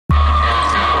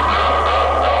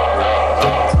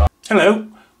Hello,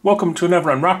 welcome to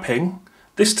another unwrapping.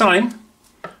 This time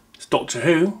it's Doctor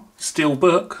Who,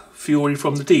 Steelbook, Fury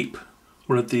from the Deep.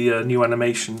 One of the new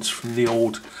animations from the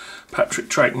old Patrick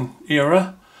Troughton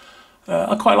era.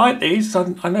 I quite like these.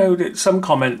 I know that some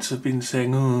comments have been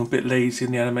saying, oh, a bit lazy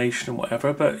in the animation and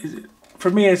whatever, but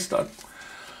for me it's that,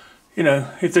 you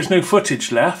know, if there's no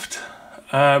footage left,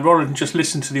 rather than just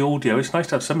listen to the audio, it's nice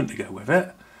to have something to go with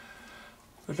it.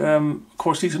 But of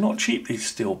course these are not cheap, these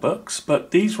Steelbooks,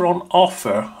 but these were on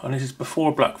offer, and this is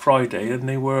before Black Friday, and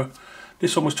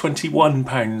this one was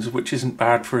 £21, which isn't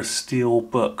bad for a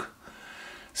Steelbook.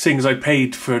 Seeing as I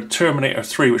paid for Terminator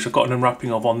 3, which I've got an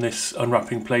unwrapping of on this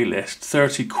unwrapping playlist,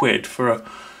 30 quid for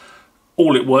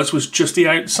all it was just the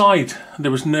outside.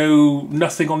 There was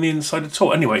nothing on the inside at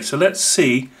all. Anyway, so let's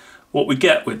see what we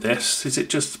get with this. Is it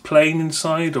just plain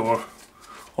inside or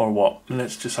what? And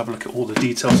let's just have a look at all the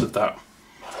details of that.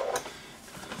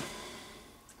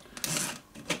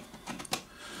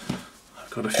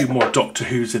 I've got a few more Doctor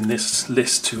Who's in this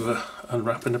list to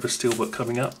unwrap, another Steelbook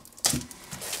coming up.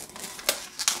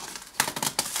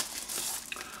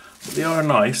 They are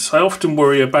nice. I often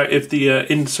worry about if the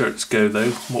inserts go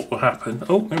though, what will happen.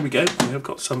 Oh, there we go. We have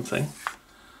got something.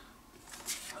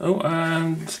 Oh,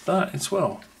 and that as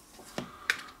well.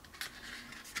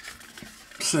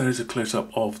 So there's a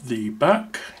close-up of the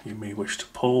back. You may wish to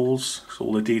pause, so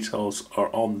all the details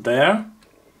are on there.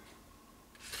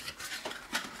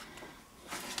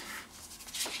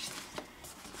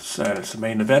 So that's the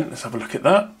main event. Let's have a look at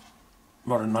that.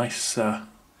 What a nice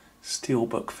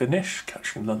Steelbook finish,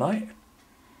 catching the light.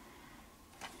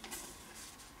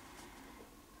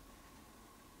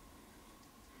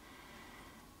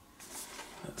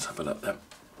 Let's have a look then.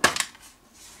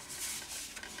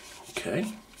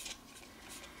 Okay.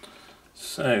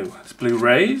 So it's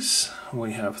Blu-rays.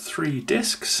 We have 3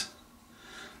 discs.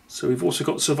 So we've also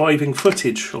got surviving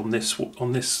footage on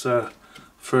this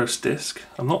first disc.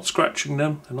 I'm not scratching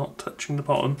them. They're not touching the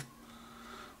bottom.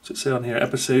 What's it say on here?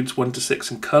 Episodes 1 to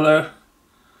 6 in colour,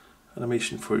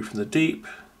 animation Fury from the Deep,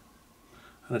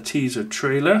 and a teaser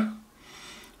trailer.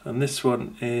 And this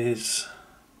one is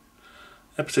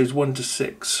episodes 1 to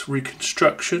 6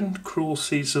 reconstruction, Cruel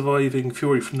Sea surviving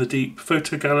Fury from the Deep,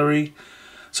 photo gallery.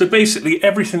 So basically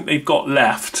everything they've got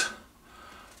left,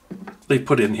 they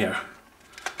put in here.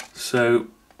 So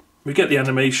we get the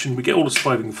animation, we get all the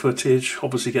surviving footage,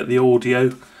 obviously get the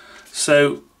audio.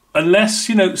 So unless,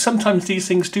 you know, sometimes these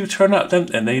things do turn up,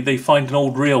 don't they? They find an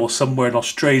old reel somewhere in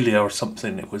Australia or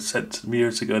something that was sent to them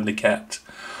years ago and they kept.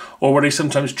 Or where they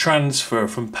sometimes transfer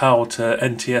from PAL to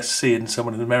NTSC and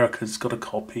someone in America's got a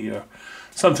copy or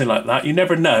something like that. You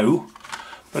never know.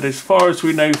 But as far as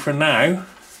we know for now,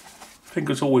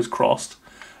 fingers always crossed,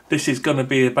 this is going to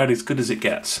be about as good as it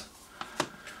gets.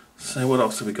 So what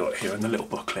else have we got here in the little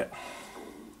booklet?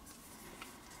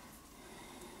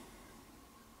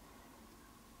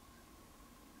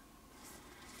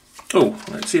 Oh,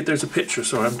 let's see if there's a picture.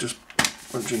 Sorry, I'm just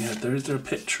wondering, is there a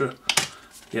picture?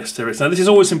 Yes, there is. Now, this is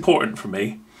always important for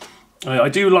me. I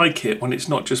do like it when it's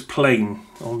not just plain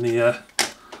on the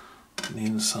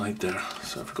inside there.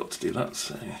 So I forgot to do that.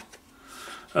 So.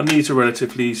 And these are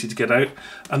relatively easy to get out.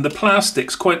 And the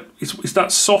plastic's it's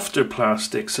that softer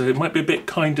plastic, so it might be a bit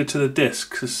kinder to the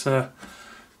disc, because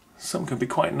some can be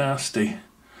quite nasty.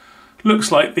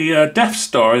 Looks like the Death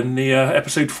Star in the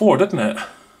episode 4, doesn't it?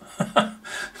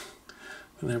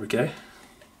 There we go.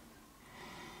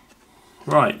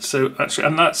 Right, so actually,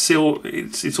 and that seal,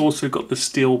 it's also got the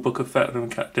Steelbook effect.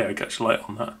 There, catch a light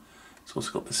on that. It's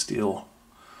also got the steel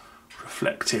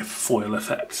reflective foil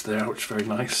effect there, which is very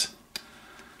nice.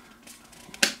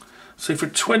 So for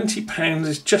 £20,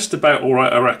 it's just about all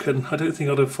right, I reckon. I don't think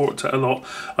I'd have thought that a lot.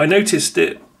 I noticed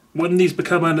that when these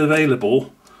become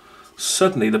unavailable,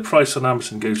 suddenly the price on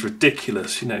Amazon goes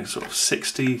ridiculous. You know, sort of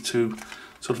 60 to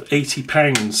sort of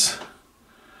 £80.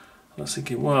 I was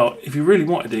thinking, well, if you really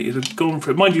wanted it, you'd have gone for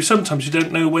it. Mind you, sometimes you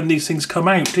don't know when these things come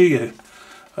out, do you?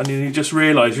 And you just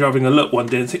realise you're having a look one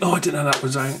day and think, oh, I didn't know that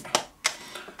was out.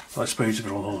 I suppose if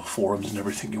you're on all the forums and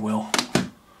everything, you will.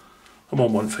 I'm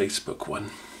on one Facebook one.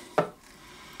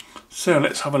 So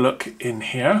let's have a look in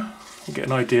here and get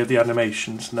an idea of the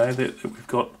animations now that we've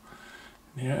got.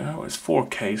 Yeah, well, it's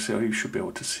 4K, so you should be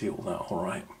able to see all that all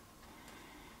right.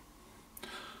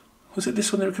 Was it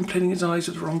this one they were complaining his eyes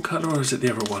are the wrong colour, or is it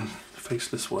the other one? The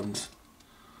faceless ones.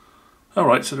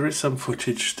 Alright, so there is some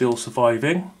footage still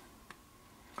surviving.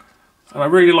 And I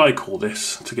really like all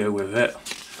this to go with it.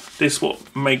 This is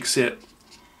what makes it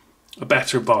a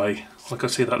better buy. Like I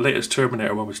say, that latest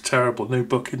Terminator one was terrible. No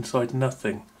book inside,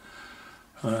 nothing.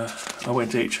 I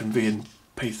went to HMV and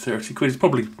paid 30 quid.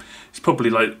 It's probably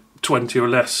like 20 or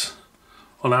less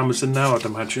on Amazon now, I'd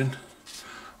imagine.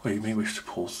 Well, you may wish to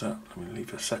pause that. Let me leave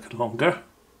it a second longer.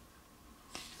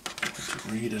 I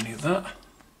didn't read any of that.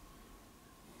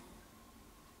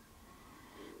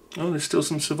 Oh, there's still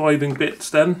some surviving bits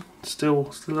then,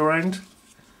 still around.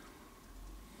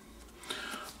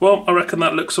 Well, I reckon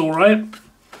that looks alright.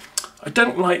 I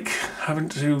don't like having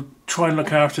to try and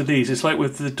look after these. It's like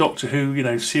with the Doctor Who, you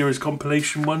know, series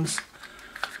compilation ones.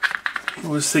 I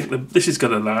always think that this is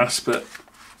going to last, but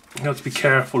you have to be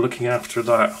careful looking after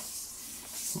that.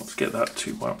 Not to get that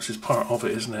too much. This is part of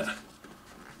it, isn't it?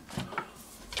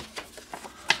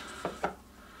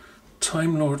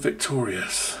 Time Lord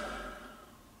Victorious.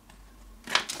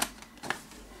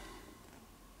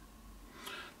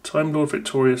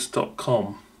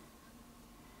 TimeLordVictorious.com.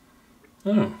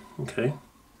 Oh, okay.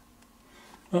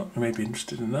 Well, I may be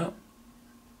interested in that.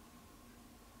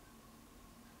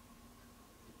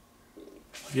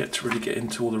 I've yet to really get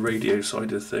into all the radio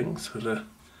side of things, but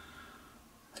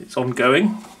it's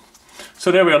ongoing.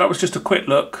 So there we are, that was just a quick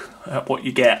look at what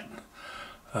you get.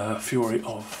 Fury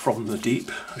of From the Deep,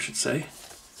 I should say.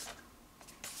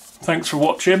 Thanks for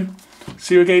watching.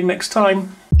 See you again next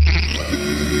time.